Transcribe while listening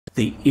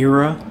the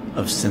era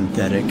of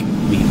synthetic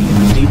media.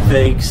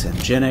 Deepfakes and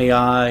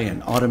GenAI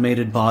and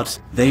automated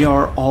bots, they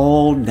are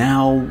all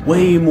now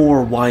way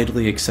more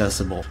widely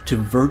accessible to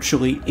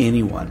virtually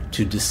anyone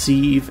to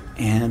deceive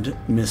and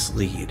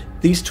mislead.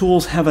 These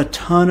tools have a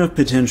ton of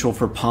potential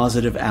for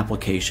positive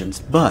applications,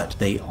 but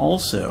they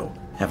also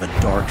have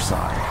a dark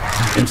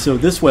side. And so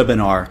this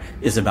webinar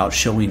is about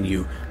showing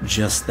you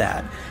just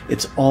that.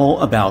 It's all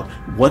about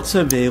what's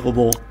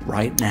available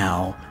right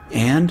now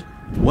and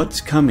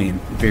what's coming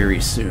very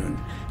soon.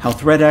 How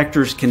threat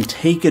actors can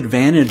take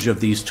advantage of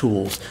these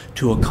tools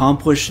to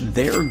accomplish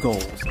their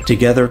goals.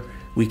 Together,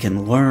 we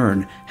can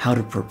learn how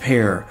to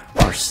prepare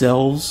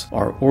ourselves,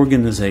 our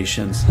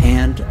organizations,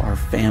 and our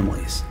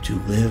families to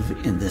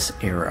live in this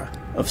era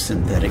of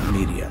synthetic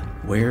media,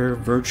 where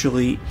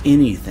virtually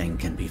anything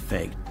can be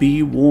faked.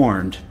 Be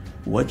warned,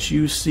 what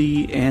you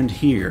see and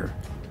hear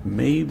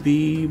may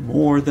be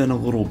more than a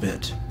little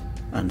bit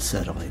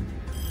unsettling.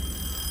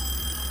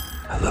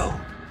 Hello,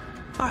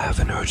 I have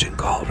an urgent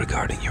call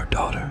regarding your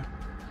daughter.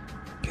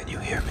 Can you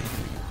hear me?